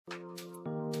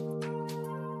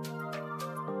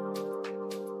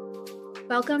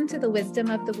Welcome to the Wisdom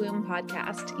of the Womb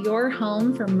podcast, your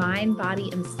home for mind, body,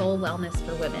 and soul wellness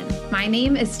for women. My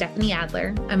name is Stephanie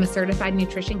Adler. I'm a certified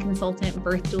nutrition consultant,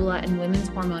 birth doula, and women's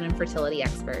hormone and fertility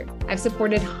expert. I've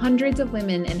supported hundreds of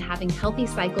women in having healthy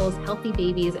cycles, healthy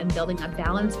babies, and building a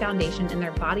balanced foundation in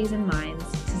their bodies and minds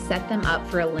to set them up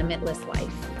for a limitless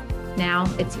life. Now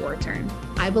it's your turn.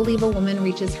 I believe a woman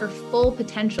reaches her full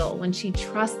potential when she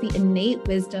trusts the innate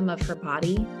wisdom of her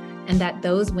body, and that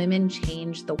those women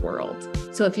change the world.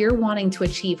 So if you're wanting to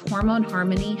achieve hormone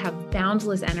harmony, have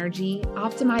boundless energy,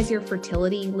 optimize your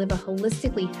fertility, live a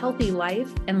holistically healthy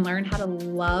life, and learn how to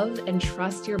love and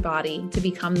trust your body to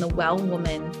become the well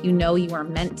woman you know you are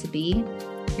meant to be,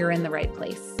 you're in the right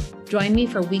place. Join me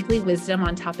for weekly wisdom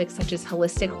on topics such as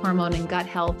holistic hormone and gut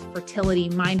health, fertility,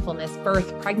 mindfulness,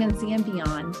 birth, pregnancy, and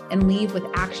beyond, and leave with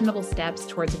actionable steps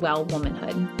towards well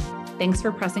womanhood. Thanks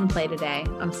for pressing play today.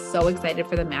 I'm so excited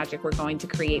for the magic we're going to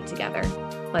create together.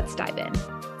 Let's dive in.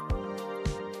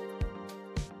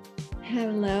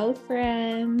 Hello,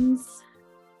 friends.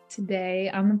 Today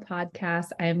on the podcast,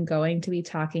 I am going to be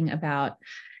talking about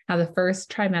how the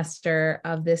first trimester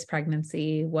of this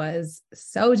pregnancy was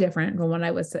so different from what I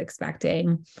was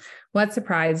expecting, what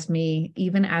surprised me,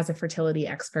 even as a fertility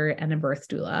expert and a birth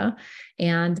doula,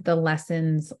 and the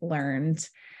lessons learned.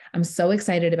 I'm so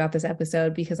excited about this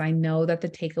episode because I know that the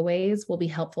takeaways will be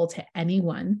helpful to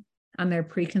anyone on their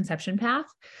preconception path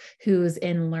who's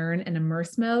in learn and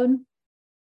immerse mode,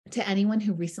 to anyone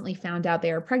who recently found out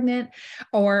they are pregnant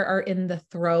or are in the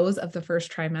throes of the first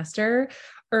trimester,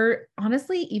 or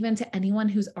honestly, even to anyone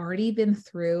who's already been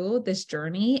through this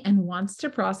journey and wants to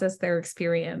process their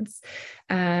experience.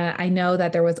 I know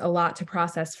that there was a lot to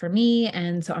process for me.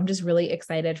 And so I'm just really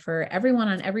excited for everyone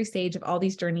on every stage of all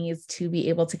these journeys to be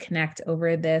able to connect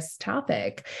over this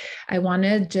topic. I want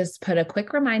to just put a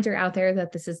quick reminder out there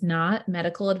that this is not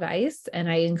medical advice.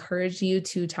 And I encourage you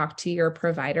to talk to your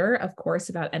provider, of course,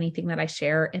 about anything that I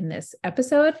share in this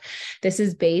episode. This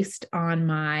is based on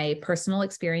my personal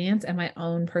experience and my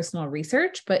own personal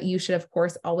research, but you should, of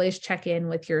course, always check in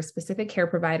with your specific care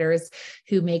providers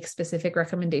who make specific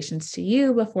recommendations to you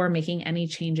before making any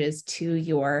changes to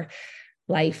your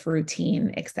life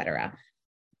routine, etc.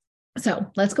 So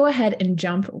let's go ahead and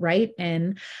jump right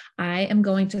in. I am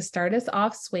going to start us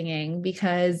off swinging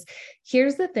because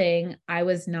here's the thing I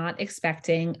was not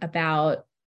expecting about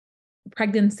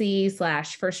pregnancy /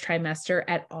 first trimester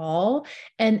at all,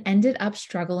 and ended up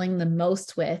struggling the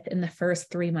most with in the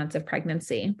first 3 months of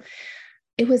pregnancy.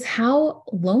 It was how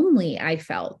lonely I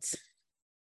felt.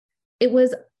 It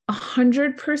was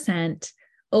 100%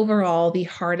 overall the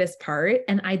hardest part.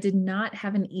 And I did not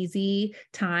have an easy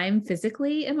time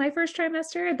physically in my first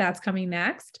trimester. That's coming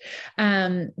next.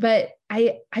 But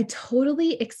I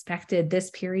totally expected this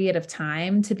period of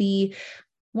time to be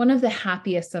one of the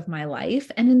happiest of my life.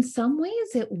 And in some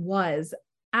ways it was,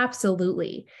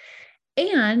 absolutely.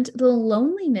 And the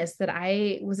loneliness that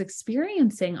I was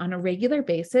experiencing on a regular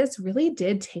basis really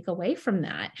did take away from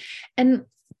that. And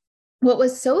what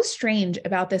was so strange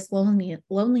about this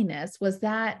loneliness was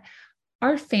that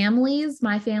our families,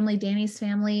 my family, Danny's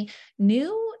family,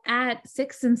 knew at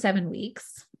 6 and 7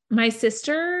 weeks. My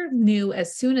sister knew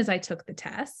as soon as I took the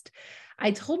test. I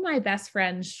told my best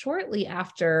friend shortly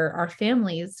after our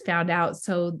families found out.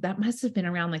 So that must have been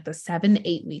around like the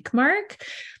 7-8 week mark.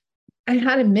 I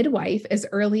had a midwife as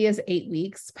early as 8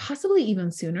 weeks, possibly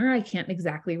even sooner. I can't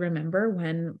exactly remember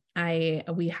when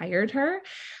we hired her,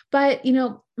 but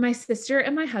my sister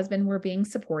and my husband were being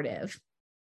supportive.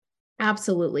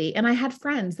 Absolutely. And I had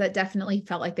friends that definitely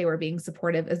felt like they were being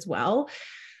supportive as well.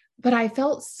 But I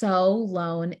felt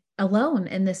so alone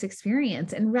in this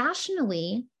experience. And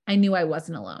rationally, I knew I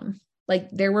wasn't alone. Like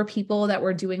there were people that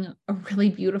were doing a really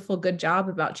beautiful, good job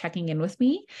about checking in with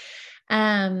me.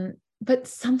 But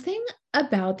something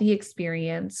about the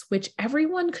experience, which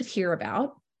everyone could hear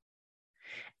about,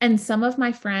 and some of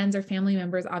my friends or family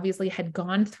members obviously had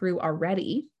gone through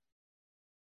already,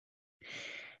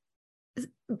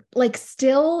 like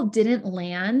still didn't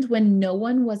land when no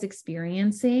one was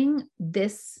experiencing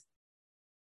this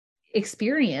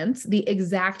experience the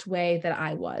exact way that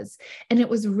I was. And it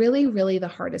was really, really the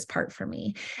hardest part for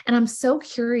me. And I'm so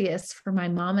curious for my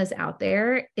mamas out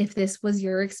there, if this was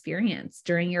your experience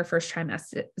during your first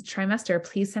trimester,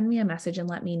 please send me a message and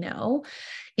let me know.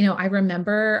 I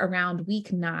remember around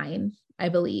week 9, I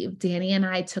believe, Danny and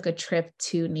I took a trip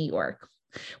to New York,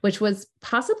 which was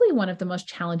possibly one of the most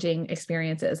challenging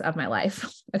experiences of my life.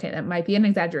 Okay, that might be an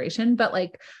exaggeration, but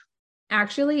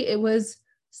actually it was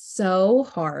so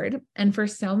hard and for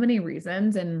so many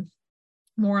reasons, and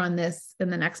more on this in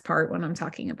the next part when I'm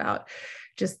talking about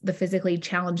just the physically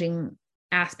challenging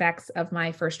aspects of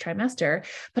my first trimester.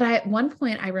 But at one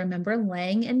point, I remember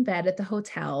laying in bed at the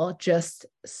hotel, just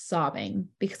sobbing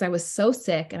because I was so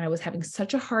sick and I was having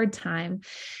such a hard time.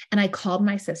 And I called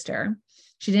my sister.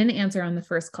 She didn't answer on the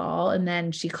first call. And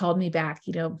then she called me back,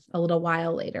 a little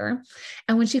while later.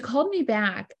 And when she called me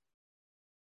back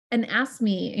and asked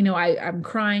me, I'm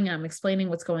crying, I'm explaining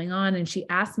what's going on. And she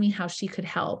asked me how she could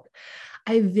help.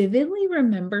 I vividly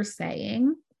remember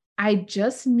saying, I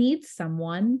just need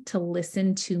someone to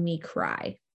listen to me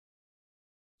cry.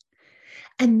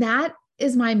 And that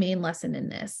is my main lesson in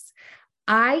this.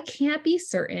 I can't be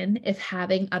certain if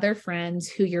having other friends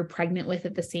who you're pregnant with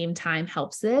at the same time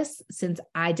helps this, since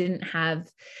I didn't have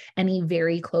any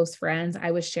very close friends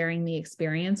I was sharing the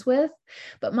experience with.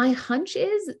 But my hunch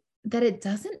is that it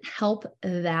doesn't help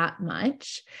that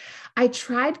much. I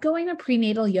tried going to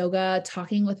prenatal yoga,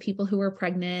 talking with people who were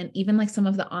pregnant, even like some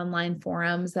of the online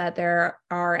forums that there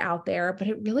are out there, but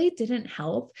it really didn't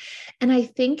help. And I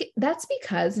think that's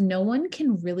because no one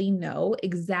can really know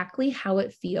exactly how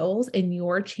it feels in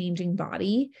your changing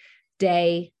body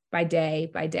day by day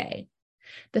by day.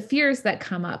 The fears that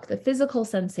come up, the physical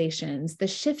sensations, the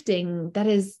shifting that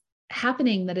is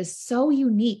happening that is so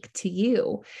unique to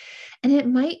you. And it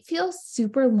might feel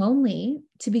super lonely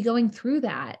to be going through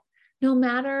that, no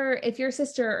matter if your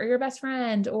sister or your best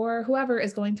friend or whoever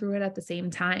is going through it at the same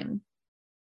time.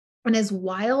 And as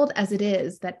wild as it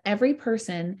is that every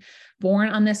person born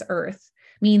on this earth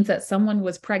means that someone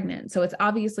was pregnant, so it's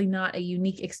obviously not a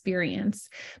unique experience,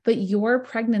 but your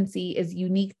pregnancy is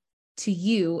unique to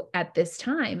you at this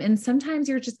time. And sometimes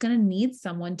you're just going to need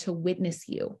someone to witness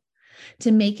you,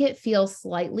 to make it feel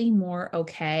slightly more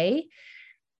okay.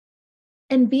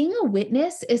 And being a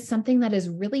witness is something that is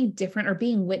really different, or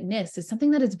being witnessed is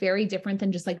something that is very different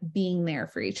than just like being there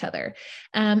for each other.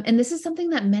 And this is something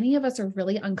that many of us are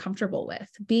really uncomfortable with,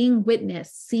 being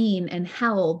witnessed, seen, and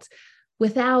held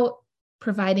without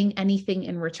providing anything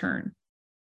in return.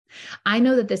 I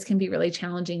know that this can be really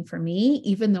challenging for me,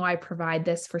 even though I provide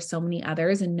this for so many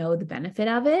others and know the benefit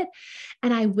of it.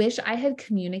 And I wish I had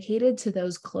communicated to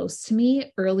those close to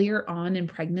me earlier on in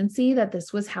pregnancy that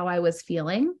this was how I was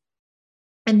feeling.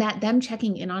 And that them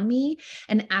checking in on me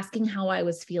and asking how I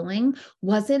was feeling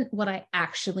wasn't what I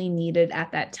actually needed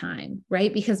at that time,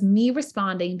 right? Because me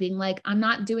responding, being like, I'm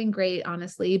not doing great,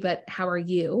 honestly, but how are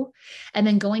you? And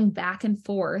then going back and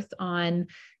forth on,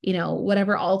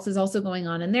 whatever else is also going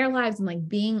on in their lives and like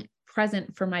being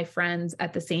present for my friends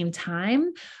at the same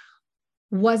time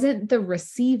wasn't the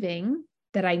receiving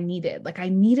that I needed. Like I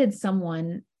needed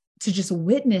someone to just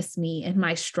witness me in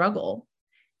my struggle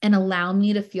and allow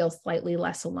me to feel slightly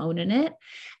less alone in it.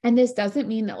 And this doesn't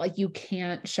mean that like you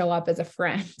can't show up as a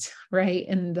friend, right,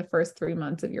 in the first 3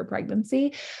 months of your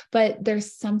pregnancy, but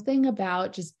there's something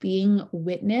about just being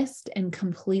witnessed and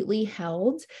completely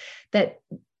held that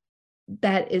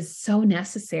is so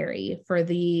necessary for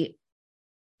the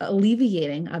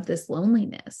alleviating of this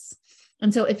loneliness.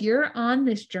 And so if you're on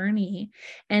this journey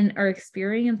and are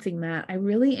experiencing that, I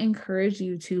really encourage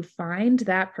you to find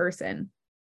that person,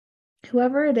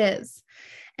 whoever it is,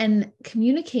 and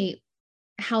communicate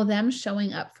how them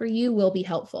showing up for you will be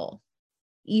helpful,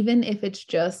 even if it's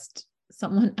just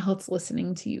someone else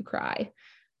listening to you cry.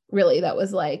 Really, that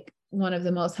was like one of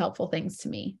the most helpful things to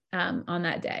me on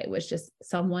that day, was just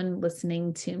someone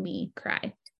listening to me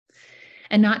cry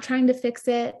and not trying to fix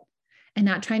it and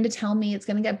not trying to tell me it's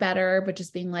going to get better, but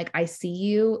just being like, I see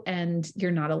you and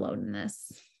you're not alone in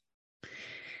this.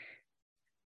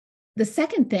 The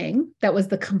second thing that was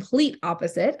the complete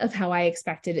opposite of how I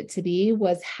expected it to be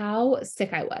was how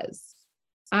sick I was.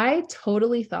 I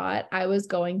totally thought I was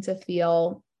going to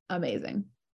feel amazing,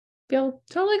 feel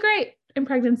totally great in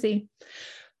pregnancy.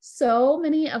 So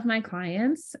many of my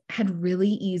clients had really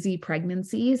easy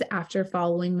pregnancies after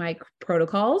following my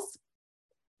protocols,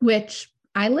 which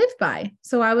I live by.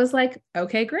 So I was like,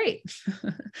 okay, great.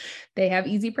 They have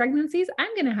easy pregnancies.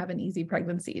 I'm going to have an easy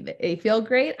pregnancy. They feel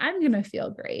great. I'm going to feel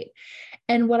great.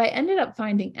 And what I ended up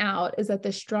finding out is that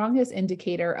the strongest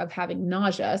indicator of having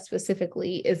nausea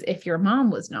specifically is if your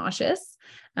mom was nauseous,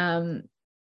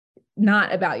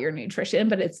 not about your nutrition,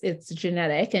 but it's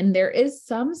genetic. And there is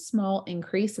some small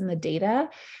increase in the data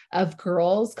of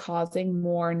girls causing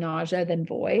more nausea than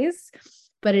boys,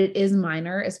 but it is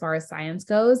minor as far as science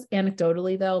goes.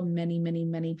 Anecdotally, though, many, many,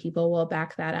 many people will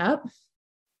back that up.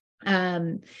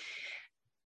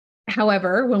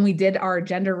 However, when we did our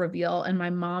gender reveal and my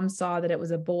mom saw that it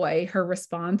was a boy, her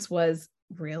response was,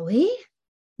 really?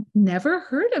 never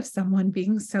heard of someone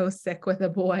being so sick with a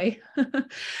boy.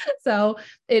 So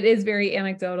it is very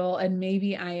anecdotal, and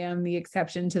maybe I am the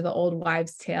exception to the old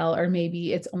wives' tale, or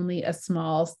maybe it's only a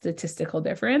small statistical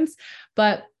difference,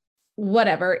 but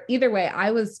whatever. Either way,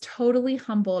 I was totally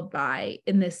humbled by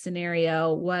in this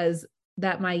scenario was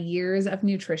that my years of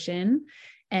nutrition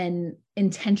and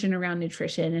intention around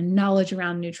nutrition and knowledge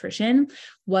around nutrition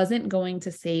wasn't going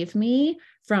to save me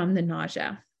from the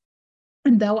nausea.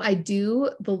 And though I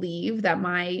do believe that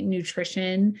my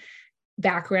nutrition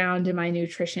background and my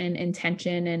nutrition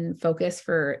intention and focus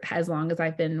for as long as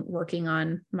I've been working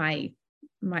on my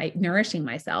nourishing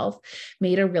myself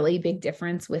made a really big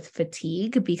difference with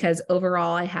fatigue, because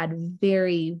overall I had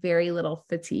very, very little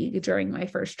fatigue during my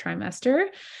first trimester.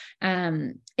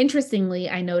 Interestingly,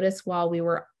 I noticed while we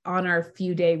were on our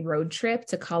few-day road trip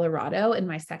to Colorado in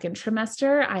my second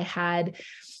trimester, I had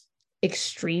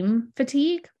extreme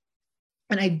fatigue.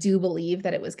 And I do believe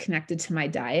that it was connected to my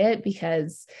diet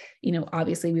because,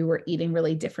 obviously we were eating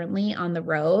really differently on the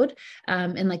road.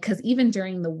 Cause even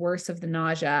during the worst of the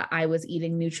nausea, I was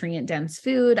eating nutrient dense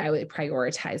food. I would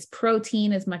prioritize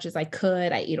protein as much as I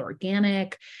could. I ate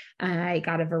organic. I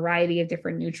got a variety of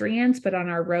different nutrients, but on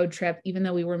our road trip, even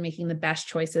though we were making the best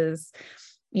choices,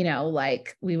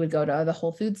 like we would go to the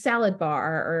Whole Foods salad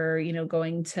bar or,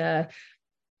 going to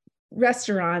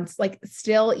restaurants, like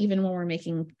still, even when we're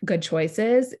making good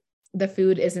choices, the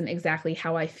food isn't exactly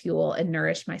how I fuel and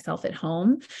nourish myself at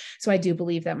home. So I do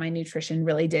believe that my nutrition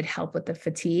really did help with the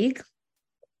fatigue,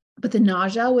 but the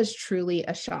nausea was truly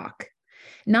a shock.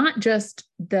 Not just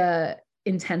the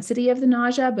intensity of the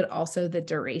nausea, but also the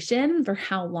duration for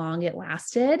how long it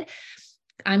lasted.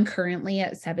 I'm currently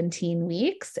at 17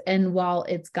 weeks. And while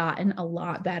it's gotten a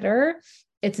lot better,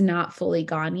 it's not fully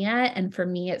gone yet. And for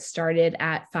me, it started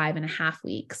at 5.5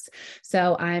 weeks.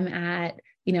 So I'm at,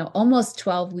 almost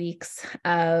 12 weeks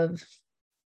of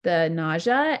the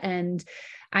nausea. And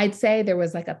I'd say there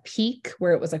was like a peak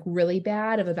where it was like really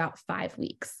bad of about 5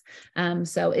 weeks.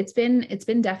 So it's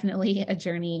been definitely a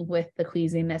journey with the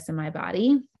queasiness in my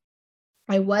body.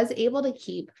 I was able to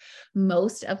keep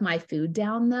most of my food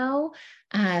down though,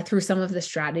 through some of the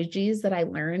strategies that I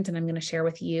learned, and I'm going to share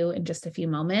with you in just a few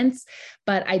moments.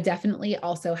 But I definitely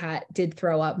also did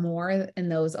throw up more in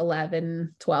those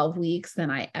 11, 12 weeks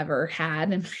than I ever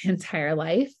had in my entire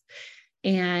life.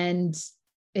 And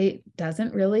it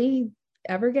doesn't really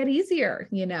ever get easier,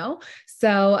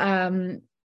 So,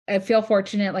 I feel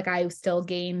fortunate. Like I still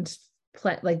gained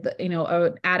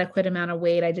an adequate amount of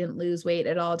weight. I didn't lose weight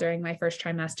at all during my first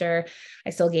trimester. I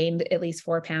still gained at least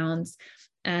 4 pounds.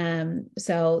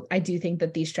 So I do think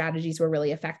that these strategies were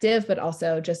really effective, but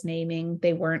also just naming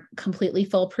they weren't completely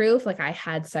foolproof. Like I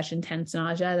had such intense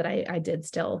nausea that I did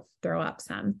still throw up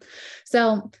some.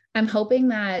 So I'm hoping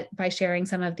that by sharing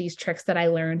some of these tricks that I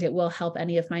learned, it will help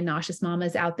any of my nauseous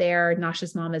mamas out there,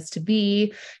 nauseous mamas to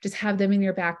be, just have them in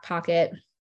your back pocket.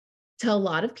 To a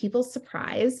lot of people's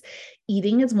surprise,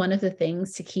 eating is one of the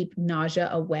things to keep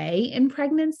nausea away in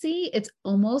pregnancy. It's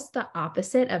almost the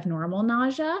opposite of normal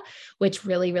nausea, which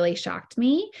really, really shocked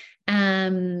me.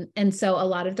 And so a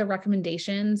lot of the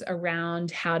recommendations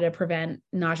around how to prevent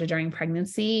nausea during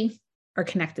pregnancy are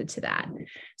connected to that.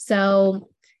 So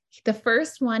the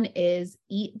first one is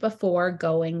eat before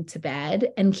going to bed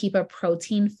and keep a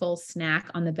protein full snack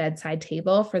on the bedside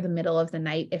table for the middle of the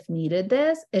night if needed.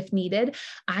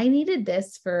 I needed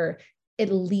this for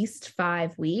at least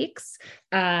 5 weeks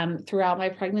throughout my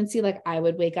pregnancy. Like I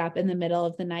would wake up in the middle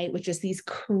of the night with just these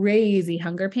crazy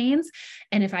hunger pains.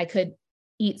 And if I could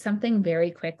eat something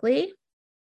very quickly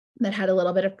that had a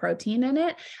little bit of protein in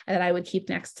it that I would keep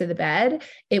next to the bed,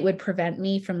 it would prevent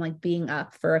me from like being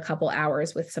up for a couple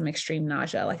hours with some extreme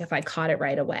nausea, like if I caught it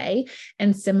right away.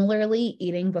 And similarly,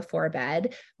 eating before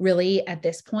bed, really at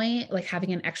this point, like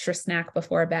having an extra snack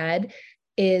before bed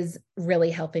is really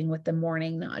helping with the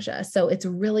morning nausea. So it's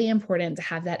really important to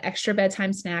have that extra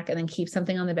bedtime snack and then keep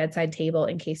something on the bedside table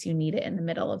in case you need it in the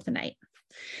middle of the night.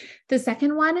 The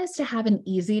second one is to have an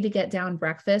easy to get down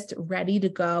breakfast ready to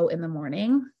go in the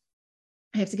morning.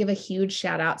 I have to give a huge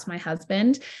shout out to my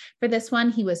husband for this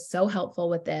one. He was so helpful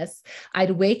with this.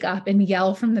 I'd wake up and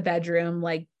yell from the bedroom,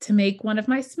 like to make one of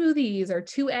my smoothies or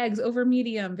 2 eggs over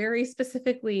medium very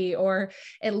specifically, or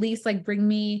at least like bring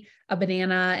me a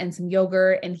banana and some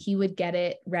yogurt, and he would get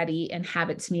it ready and have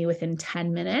it to me within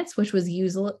 10 minutes, which was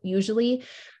usually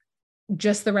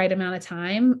just the right amount of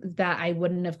time that I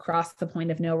wouldn't have crossed the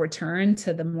point of no return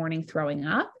to the morning throwing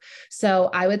up. So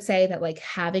I would say that like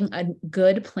having a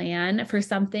good plan for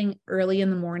something early in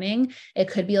the morning, it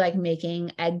could be like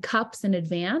making egg cups in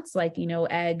advance, like,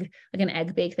 like an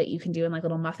egg bake that you can do in like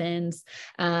little muffins,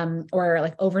 or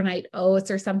like overnight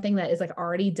oats or something that is like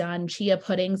already done. Chia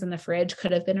puddings in the fridge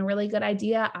could have been a really good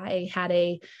idea. I had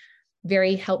a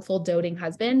very helpful, doting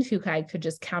husband who I could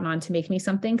just count on to make me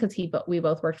something because we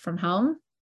both worked from home.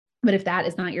 But if that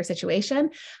is not your situation,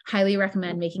 highly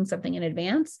recommend making something in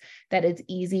advance that is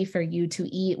easy for you to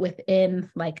eat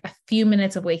within like a few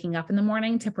minutes of waking up in the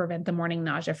morning to prevent the morning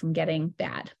nausea from getting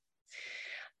bad.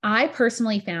 I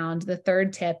personally found the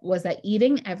third tip was that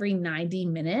eating every 90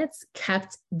 minutes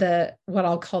kept what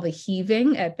I'll call the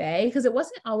heaving at bay, because it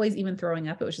wasn't always even throwing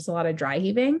up. It was just a lot of dry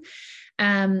heaving.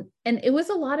 And it was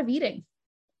a lot of eating.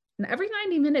 And every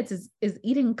 90 minutes is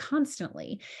eating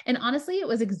constantly. And honestly, it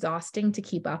was exhausting to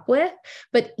keep up with,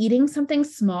 but eating something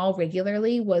small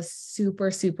regularly was super,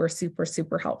 super, super,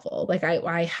 super helpful. Like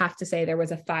I have to say there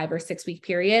was a 5 or 6 week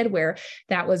period where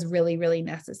that was really, really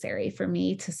necessary for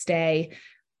me to stay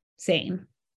sane.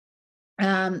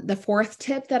 The fourth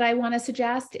tip that I want to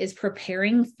suggest is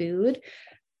preparing food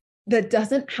that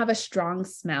doesn't have a strong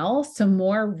smell. So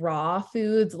more raw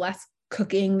foods, less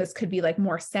cooking. This could be like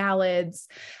more salads,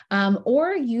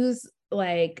 or use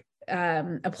like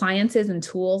appliances and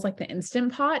tools like the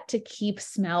Instant Pot to keep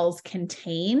smells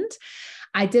contained.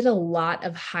 I did a lot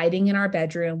of hiding in our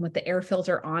bedroom with the air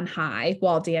filter on high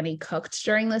while Danny cooked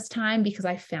during this time, because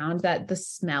I found that the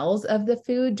smells of the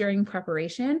food during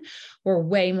preparation were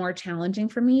way more challenging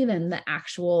for me than the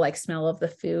actual like smell of the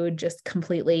food just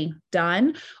completely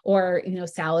done. Or,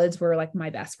 salads were like my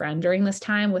best friend during this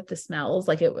time with the smells.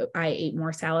 Like I ate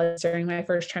more salads during my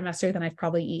first trimester than I've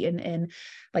probably eaten in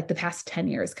like the past 10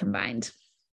 years combined.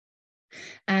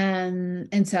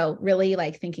 And so really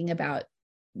like thinking about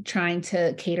trying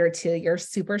to cater to your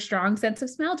super strong sense of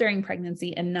smell during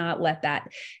pregnancy and not let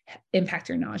that impact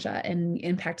your nausea and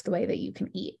impact the way that you can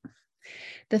eat.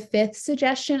 The fifth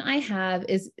suggestion I have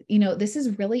is, this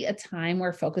is really a time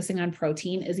where focusing on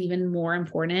protein is even more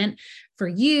important for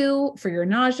you, for your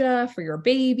nausea, for your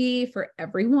baby, for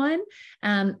everyone.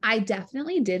 I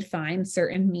definitely did find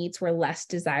certain meats were less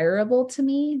desirable to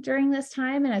me during this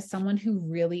time. And as someone who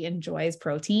really enjoys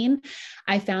protein,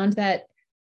 I found that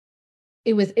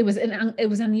it was an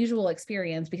unusual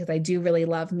experience because I do really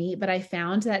love meat, but I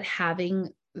found that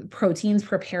having proteins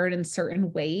prepared in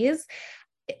certain ways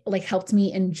like helped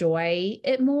me enjoy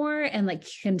it more and like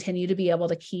continue to be able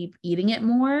to keep eating it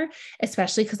more,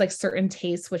 especially because like certain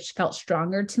tastes which felt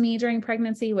stronger to me during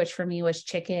pregnancy, which for me was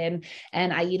chicken,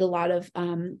 and I eat a lot of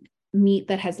meat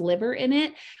that has liver in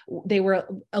it, they were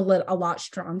a lot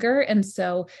stronger. And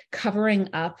so covering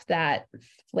up that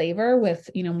flavor with,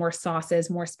 more sauces,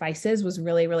 more spices was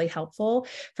really, really helpful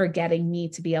for getting me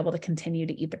to be able to continue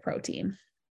to eat the protein.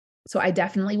 So I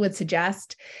definitely would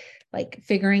suggest like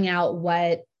figuring out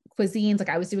what cuisines, like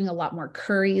I was doing a lot more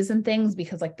curries and things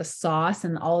because like the sauce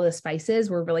and all of the spices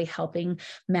were really helping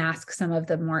mask some of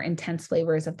the more intense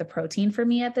flavors of the protein for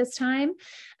me at this time.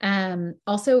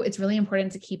 Also, it's really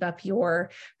important to keep up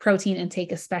your protein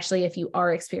intake, especially if you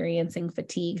are experiencing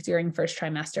fatigue during first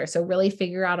trimester. So really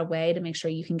figure out a way to make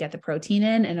sure you can get the protein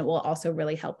in, and it will also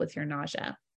really help with your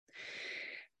nausea.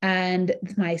 And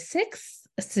my sixth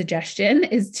suggestion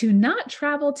is to not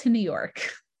travel to New York.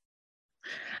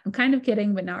 I'm kind of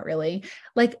kidding, but not really.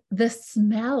 Like the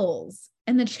smells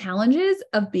and the challenges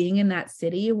of being in that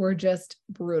city were just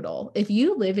brutal. If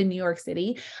you live in New York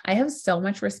City, I have so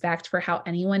much respect for how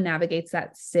anyone navigates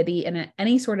that city in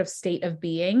any sort of state of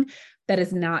being that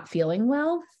is not feeling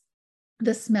well.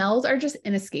 The smells are just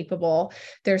inescapable.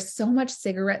 There's so much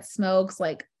cigarette smokes,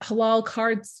 like halal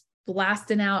carts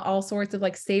blasting out all sorts of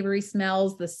like savory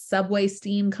smells, the subway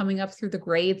steam coming up through the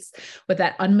grates with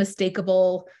that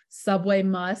unmistakable subway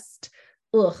must.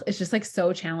 Ugh, it's just like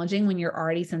so challenging when you're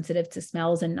already sensitive to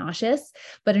smells and nauseous.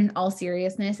 But in all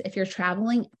seriousness, if you're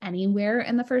traveling anywhere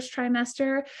in the first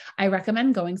trimester, I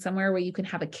recommend going somewhere where you can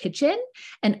have a kitchen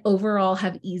and overall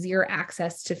have easier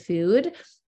access to food.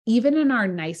 Even in our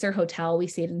nicer hotel, we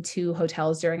stayed in 2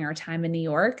 hotels during our time in New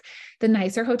York. The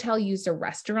nicer hotel used a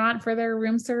restaurant for their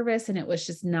room service, and it was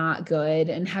just not good.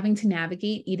 And having to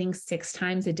navigate eating 6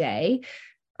 times a day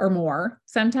or more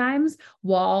sometimes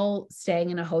while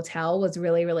staying in a hotel was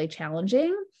really, really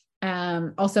challenging.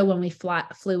 Also, when we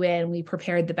flew in, we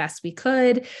prepared the best we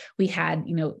could. We had,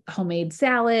 homemade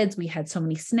salads. We had so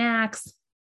many snacks.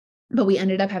 but we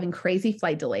ended up having crazy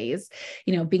flight delays,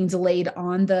 being delayed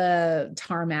on the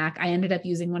tarmac. I ended up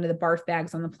using one of the barf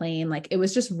bags on the plane. Like it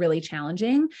was just really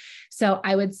challenging. So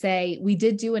I would say we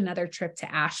did do another trip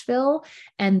to Asheville.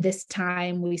 And this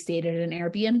time we stayed at an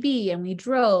Airbnb and we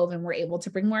drove and were able to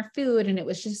bring more food. And it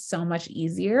was just so much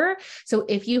easier. So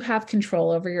if you have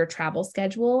control over your travel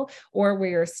schedule or where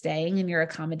you're staying and your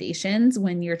accommodations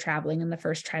when you're traveling in the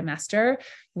first trimester,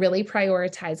 really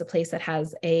prioritize a place that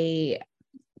has a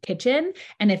kitchen.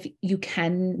 And if you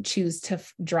can choose to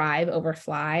drive over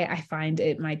fly, I find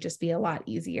it might just be a lot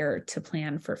easier to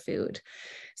plan for food.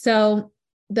 So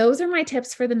those are my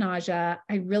tips for the nausea.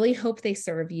 I really hope they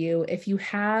serve you. If you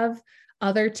have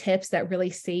other tips that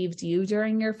really saved you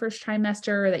during your first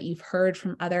trimester or that you've heard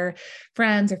from other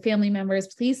friends or family members,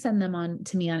 please send them on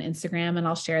to me on Instagram and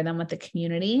I'll share them with the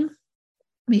community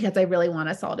because I really want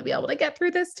us all to be able to get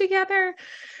through this together.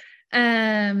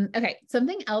 Okay.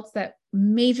 Something else that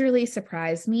majorly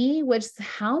surprised me was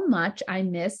how much I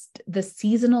missed the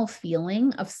seasonal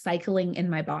feeling of cycling in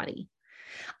my body.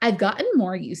 I've gotten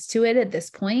more used to it at this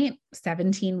point,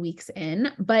 17 weeks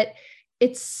in, but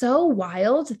it's so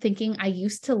wild thinking I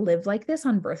used to live like this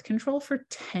on birth control for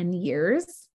 10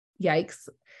 years. Yikes.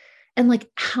 And like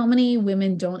how many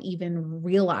women don't even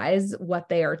realize what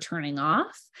they are turning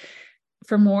off.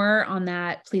 For more on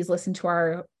that, please listen to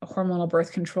our hormonal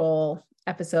birth control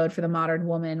episode for the modern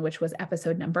woman, which was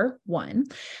episode number 1.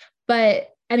 But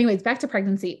anyways, back to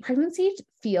pregnancy. Pregnancy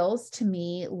feels to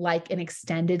me like an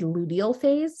extended luteal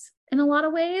phase in a lot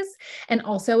of ways, and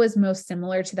also is most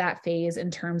similar to that phase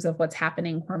in terms of what's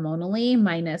happening hormonally,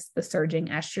 minus the surging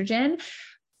estrogen.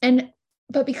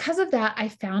 But because of that, I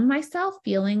found myself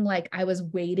feeling like I was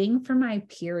waiting for my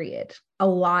period a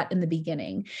lot in the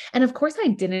beginning. And of course, I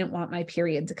didn't want my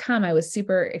period to come. I was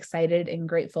super excited and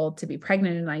grateful to be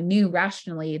pregnant. And I knew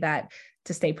rationally that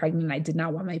to stay pregnant, I did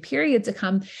not want my period to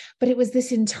come. But it was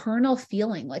this internal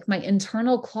feeling, like my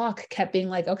internal clock kept being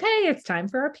like, okay, it's time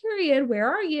for our period. Where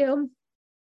are you?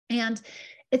 And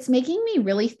it's making me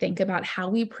really think about how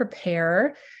we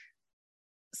prepare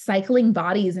cycling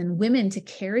bodies and women to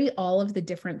carry all of the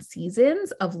different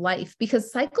seasons of life,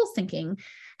 because cycle syncing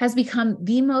has become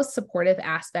the most supportive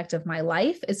aspect of my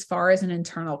life as far as an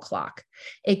internal clock.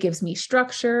 It gives me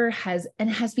structure, has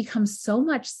become so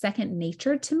much second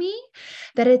nature to me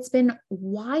that it's been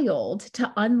wild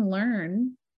to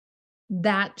unlearn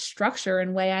that structure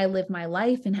and way I live my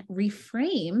life and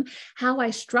reframe how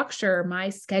I structure my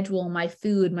schedule, my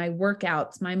food, my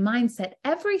workouts, my mindset,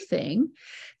 everything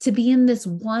to be in this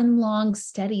one long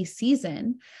steady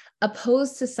season,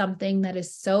 opposed to something that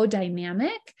is so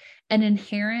dynamic and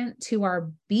inherent to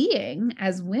our being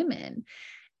as women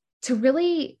to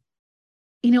really,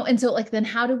 and so like, then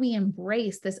how do we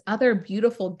embrace this other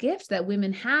beautiful gift that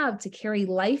women have to carry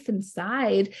life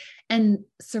inside and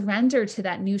surrender to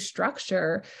that new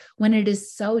structure when it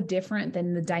is so different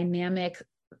than the dynamic,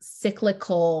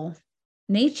 cyclical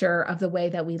nature of the way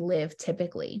that we live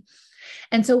typically?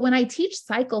 And so when I teach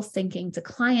cycle syncing to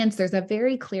clients, there's a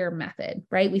very clear method,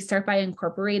 right? We start by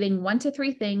incorporating 1 to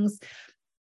 3 things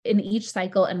in each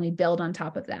cycle, and we build on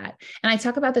top of that. And I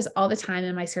talk about this all the time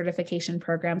in my certification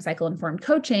program, Cycle Informed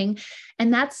Coaching.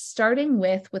 And that's starting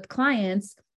with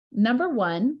clients. Number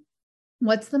 1,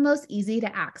 what's the most easy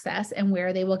to access and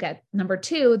where they will get, number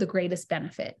 2, the greatest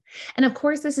benefit. And of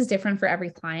course, this is different for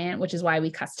every client, which is why we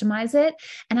customize it.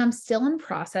 And I'm still in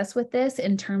process with this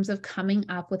in terms of coming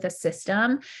up with a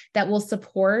system that will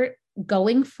support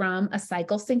going from a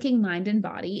cycle syncing mind and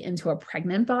body into a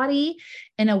pregnant body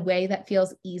in a way that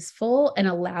feels easeful and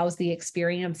allows the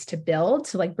experience to build,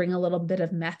 to like bring a little bit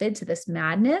of method to this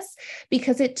madness,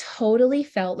 because it totally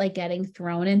felt like getting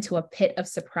thrown into a pit of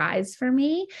surprise for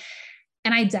me.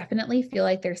 And I definitely feel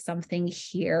like there's something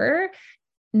here,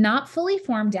 not fully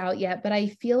formed out yet, but I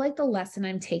feel like the lesson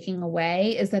I'm taking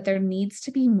away is that there needs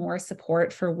to be more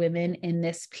support for women in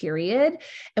this period.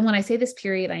 And when I say this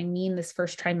period, I mean this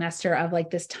first trimester of like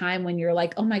this time when you're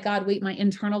like, oh my God, wait, my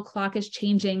internal clock is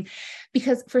changing.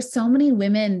 Because for so many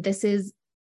women, this is,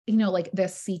 like the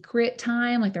secret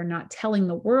time, like they're not telling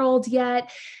the world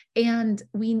yet. And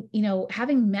we,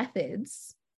 having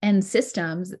methods and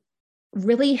systems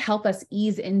really help us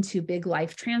ease into big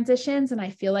life transitions. And I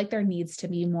feel like there needs to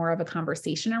be more of a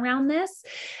conversation around this.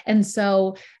 And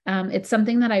so it's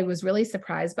something that I was really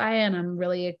surprised by, and I'm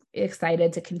really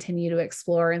excited to continue to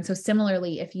explore. And so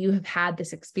similarly, if you have had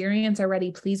this experience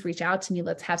already, please reach out to me.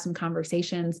 Let's have some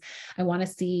conversations. I want to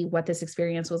see what this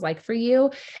experience was like for you.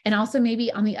 And also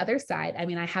maybe on the other side, I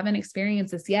mean, I haven't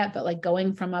experienced this yet, but like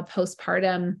going from a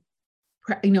postpartum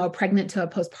a pregnant to a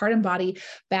postpartum body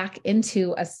back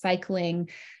into a cycling,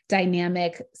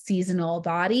 dynamic, seasonal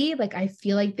body. Like, I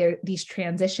feel like these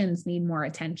transitions need more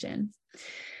attention.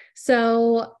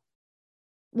 So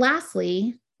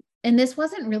lastly, and this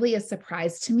wasn't really a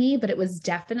surprise to me, but it was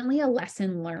definitely a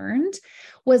lesson learned,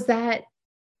 was that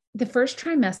the first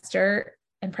trimester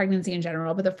and pregnancy in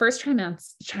general, but the first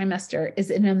trimester is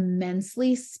an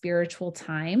immensely spiritual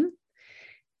time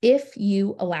if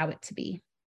you allow it to be.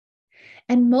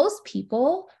 And most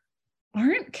people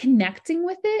aren't connecting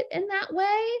with it in that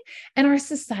way. And our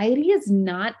society is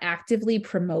not actively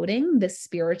promoting the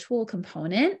spiritual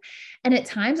component. And at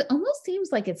times it almost seems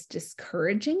like it's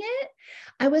discouraging it.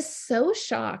 I was so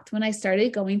shocked when I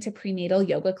started going to prenatal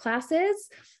yoga classes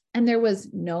and there was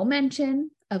no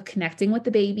mention of connecting with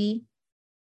the baby.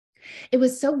 It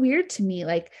was so weird to me.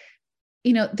 Like,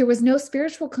 there was no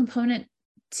spiritual component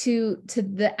to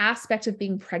the aspect of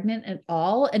being pregnant at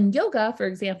all. And yoga, for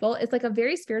example, is like a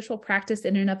very spiritual practice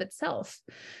in and of itself.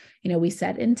 We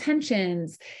set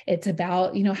intentions. It's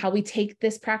about, how we take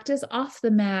this practice off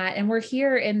the mat. And we're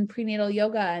here in prenatal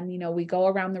yoga and, we go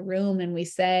around the room and we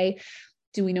say,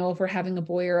 do we know if we're having a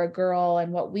boy or a girl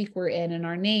and what week we're in and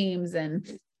our names? And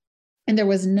there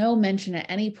was no mention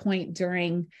at any point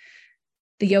during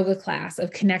the yoga class of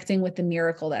connecting with the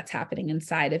miracle that's happening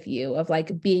inside of you, of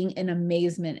like being in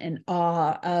amazement and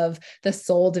awe of the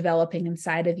soul developing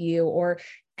inside of you, or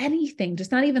anything.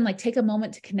 Just not even like take a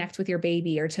moment to connect with your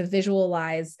baby or to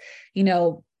visualize,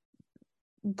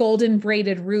 golden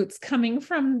braided roots coming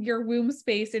from your womb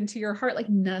space into your heart, like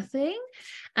nothing.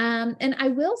 And I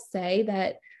will say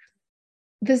that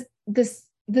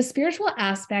the spiritual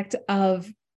aspect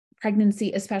of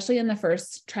pregnancy, especially in the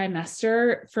first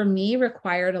trimester, for me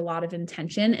required a lot of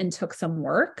intention and took some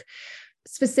work,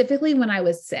 specifically when I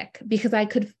was sick, because I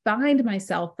could find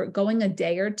myself for going a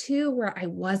day or two where I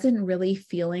wasn't really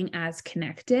feeling as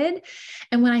connected.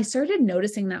 And when I started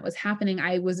noticing that was happening,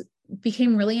 I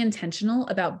became really intentional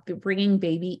about bringing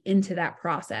baby into that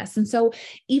process. And so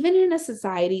even in a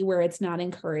society where it's not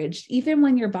encouraged, even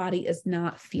when your body is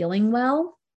not feeling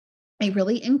well, I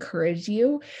really encourage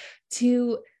you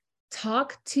to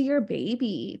talk to your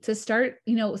baby, to start,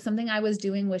 something I was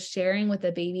doing was sharing with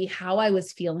the baby how I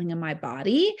was feeling in my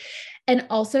body, and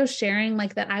also sharing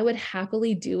like that I would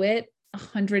happily do it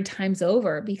 100 times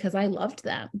over because I loved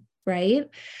them. Right.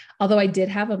 Although I did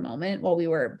have a moment while we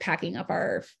were packing up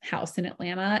our house in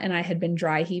Atlanta and I had been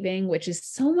dry heaving, which is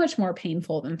so much more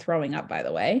painful than throwing up, by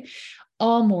the way,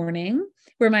 all morning,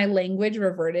 where my language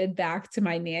reverted back to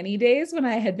my nanny days when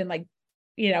I had been like,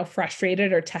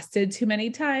 frustrated or tested too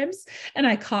many times. And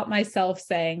I caught myself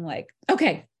saying like,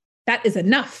 okay, that is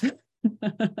enough to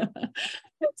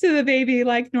the baby.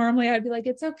 Like normally I'd be like,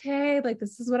 it's okay. Like,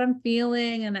 this is what I'm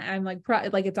feeling. And I'm like,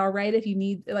 like, it's all right if you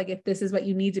need, like, if this is what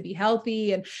you need to be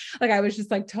healthy. And like, I was just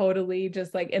like, totally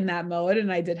just like in that mode.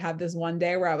 And I did have this one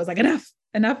day where I was like, enough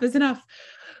is enough.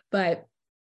 But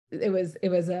it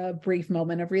was a brief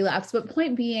moment of relapse. But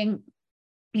point being,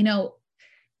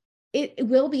 it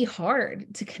will be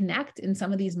hard to connect in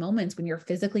some of these moments when you're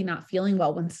physically not feeling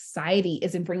well, when society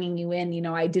isn't bringing you in.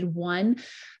 I did one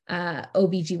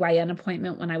OBGYN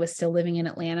appointment when I was still living in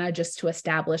Atlanta just to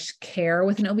establish care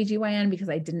with an OBGYN because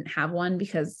I didn't have one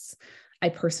because I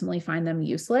personally find them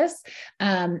useless.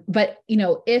 But,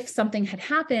 if something had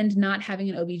happened, not having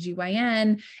an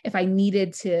OBGYN, if I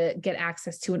needed to get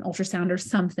access to an ultrasound or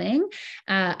something,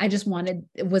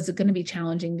 it was going to be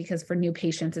challenging because for new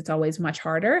patients, it's always much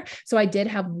harder. So I did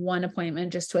have one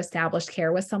appointment just to establish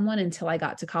care with someone until I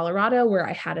got to Colorado, where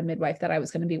I had a midwife that I was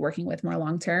going to be working with more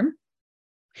long-term.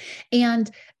 And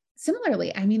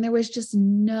similarly, there was just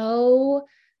no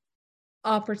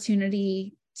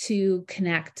opportunity to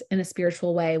connect in a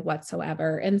spiritual way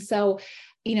whatsoever. And so,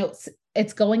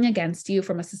 it's going against you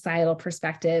from a societal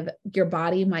perspective. Your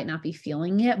body might not be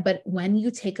feeling it, but when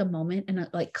you take a moment and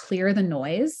like clear the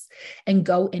noise and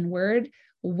go inward,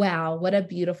 wow, what a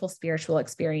beautiful spiritual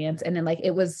experience. And then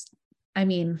it was,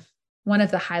 one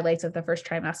of the highlights of the first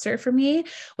trimester for me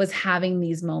was having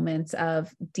these moments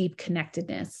of deep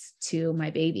connectedness to my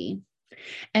baby.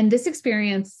 And this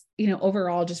experience,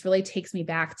 overall just really takes me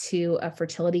back to a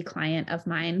fertility client of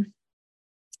mine.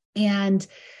 And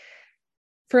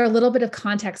for a little bit of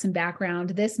context and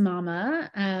background, this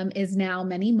mama is now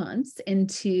many months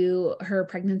into her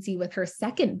pregnancy with her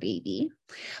second baby.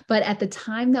 But at the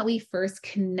time that we first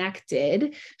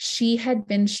connected, she had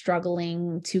been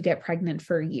struggling to get pregnant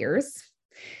for years.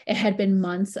 It had been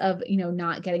months of,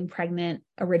 not getting pregnant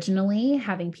originally,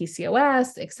 having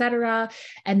PCOS, et cetera,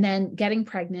 and then getting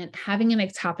pregnant, having an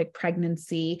ectopic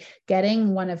pregnancy,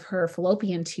 getting one of her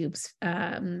fallopian tubes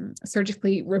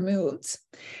surgically removed,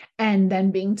 and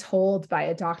then being told by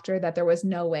a doctor that there was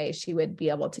no way she would be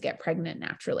able to get pregnant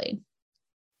naturally.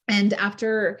 And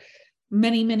after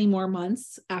many, many more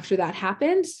months after that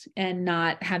happened and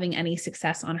not having any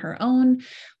success on her own,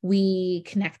 we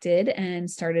connected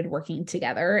and started working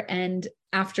together. And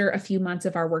after a few months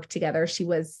of our work together, she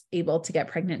was able to get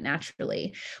pregnant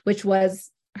naturally, which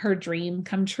was her dream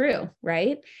come true,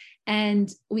 right?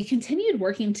 And we continued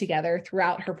working together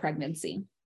throughout her pregnancy.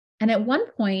 And at one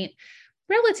point,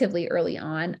 relatively early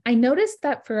on, I noticed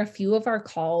that for a few of our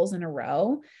calls in a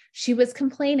row, she was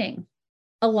complaining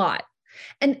a lot.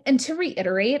 And to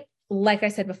reiterate, like I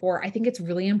said before, I think it's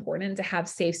really important to have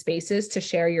safe spaces to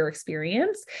share your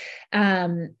experience,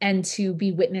 and to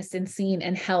be witnessed and seen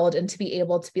and held, and to be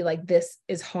able to be like, this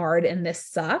is hard and this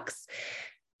sucks.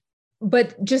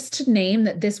 But just to name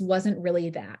that this wasn't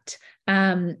really that.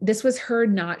 This was her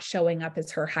not showing up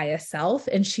as her highest self.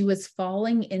 And she was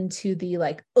falling into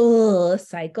the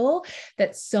cycle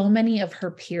that so many of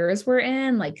her peers were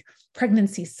in, like,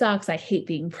 pregnancy sucks. I hate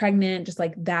being pregnant, just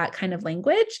like that kind of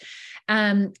language.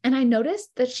 And I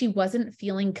noticed that she wasn't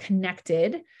feeling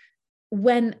connected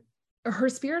when her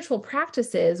spiritual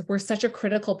practices were such a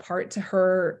critical part to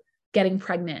her getting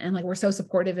pregnant. And we're so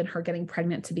supportive in her getting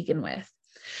pregnant to begin with.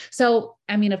 So,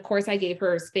 of course, I gave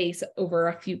her space over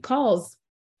a few calls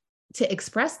to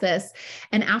express this.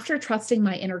 And after trusting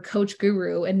my inner coach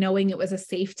guru and knowing it was a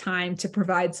safe time to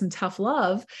provide some tough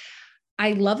love,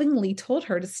 I lovingly told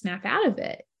her to snap out of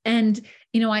it. And,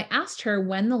 I asked her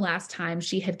when the last time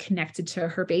she had connected to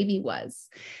her baby was,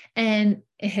 and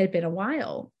it had been a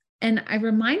while. And I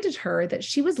reminded her that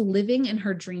she was living in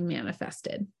her dream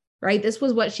manifested, right? This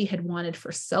was what she had wanted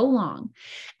for so long.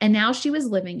 And now she was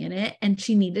living in it, and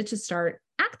she needed to start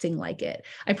acting like it.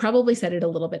 I probably said it a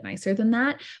little bit nicer than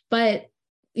that, but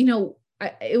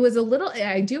it was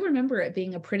I do remember it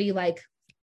being a pretty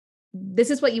this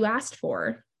is what you asked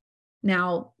for.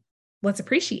 Now let's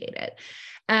appreciate it.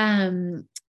 And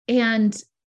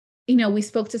we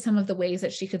spoke to some of the ways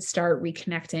that she could start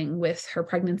reconnecting with her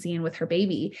pregnancy and with her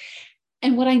baby.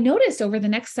 And what I noticed over the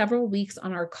next several weeks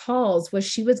on our calls was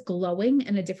she was glowing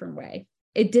in a different way.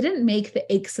 It didn't make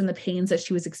the aches and the pains that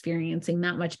she was experiencing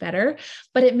that much better,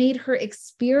 but it made her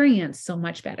experience so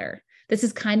much better. This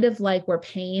is kind of like where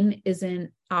pain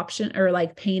isn't option, or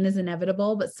pain is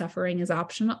inevitable, but suffering is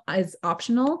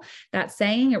optional. That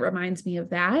saying, it reminds me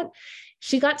of that.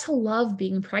 She got to love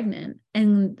being pregnant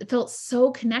and felt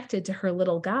so connected to her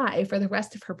little guy for the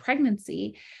rest of her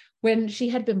pregnancy, when she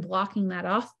had been blocking that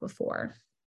off before,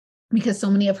 because so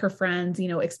many of her friends,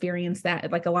 experienced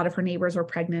that. A lot of her neighbors were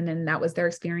pregnant and that was their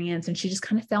experience. And she just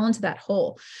kind of fell into that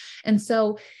hole. And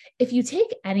so if you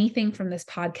take anything from this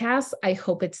podcast, I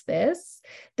hope it's this,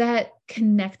 that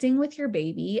connecting with your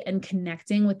baby and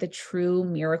connecting with the true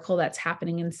miracle that's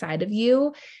happening inside of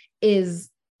you is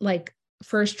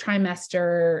first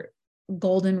trimester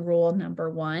golden rule number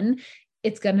one.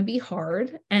 It's going to be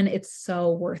hard, and it's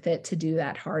so worth it to do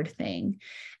that hard thing.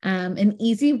 An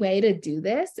easy way to do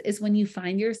this is when you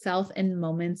find yourself in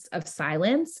moments of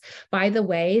silence. By the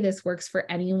way, this works for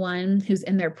anyone who's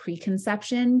in their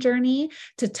preconception journey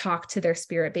to talk to their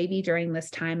spirit baby during this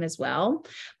time as well.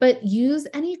 But use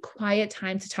any quiet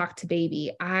time to talk to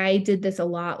baby. I did this a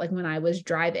lot, when I was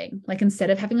driving,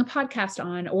 instead of having a podcast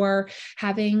on or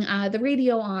having the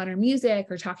radio on or music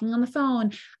or talking on the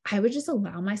phone, I would just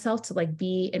allow myself to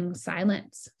be in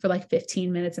silence for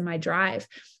 15 minutes in my drive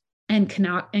and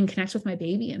connect with my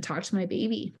baby and talk to my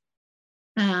baby,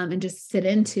 and just sit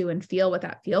into and feel what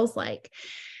that feels like.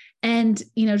 And,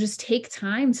 just take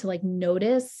time to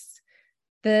notice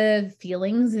the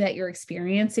feelings that you're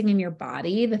experiencing in your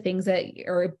body, the things that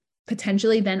are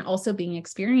potentially then also being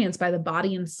experienced by the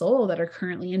body and soul that are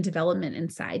currently in development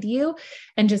inside you,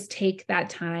 and just take that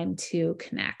time to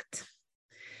connect.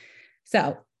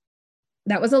 So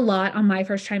that was a lot on my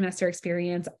first trimester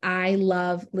experience. I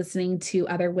love listening to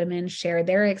other women share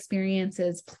their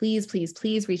experiences. Please, please,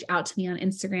 please reach out to me on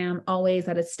Instagram. Always,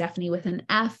 that is Stephanie with an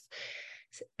F,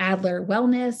 Adler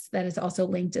Wellness. That is also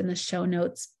linked in the show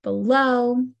notes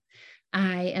below.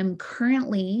 I am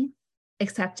currently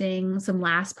accepting some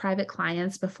last private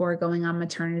clients before going on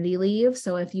maternity leave.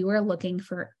 So if you are looking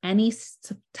for any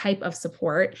type of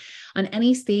support on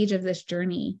any stage of this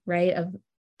journey, right, of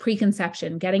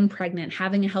preconception, getting pregnant,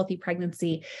 having a healthy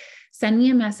pregnancy, send me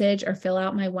a message or fill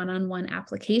out my one-on-one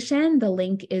application. The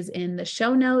link is in the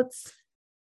show notes.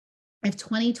 If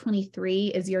 2023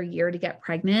 is your year to get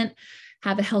pregnant,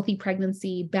 have a healthy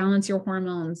pregnancy, balance your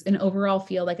hormones, and overall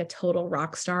feel like a total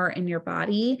rock star in your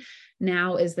body,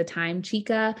 now is the time,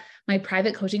 chica. My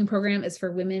private coaching program is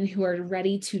for women who are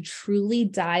ready to truly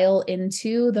dial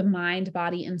into the mind,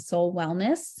 body, and soul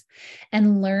wellness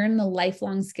and learn the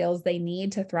lifelong skills they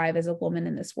need to thrive as a woman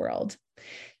in this world.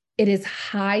 It is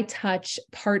high touch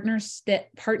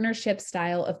partnership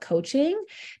style of coaching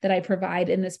that I provide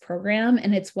in this program.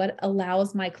 And it's what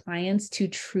allows my clients to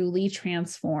truly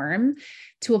transform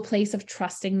to a place of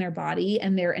trusting their body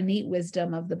and their innate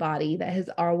wisdom of the body that has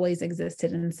always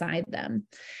existed inside them.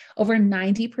 Over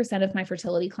 90% of my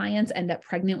fertility clients end up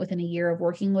pregnant within a year of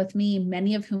working with me,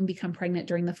 many of whom become pregnant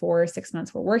during the 4 or 6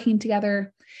 months we're working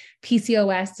together.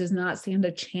 PCOS does not stand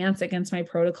a chance against my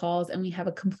protocols, and we have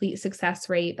a complete success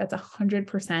rate. That's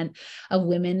 100% of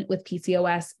women with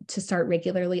PCOS to start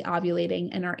regularly ovulating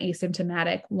and are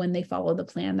asymptomatic when they follow the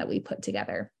plan that we put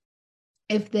together.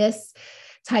 If this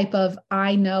type of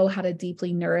I know how to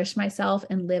deeply nourish myself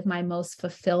and live my most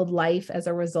fulfilled life as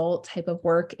a result type of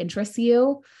work interests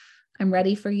you, I'm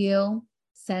ready for you.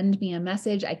 Send me a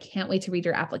message. I can't wait to read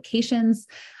your applications.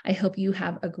 I hope you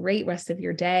have a great rest of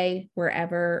your day,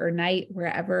 wherever, or night,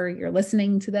 wherever you're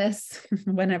listening to this,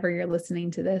 whenever you're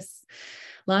listening to this.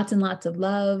 Lots and lots of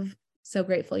love. So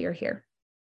grateful you're here.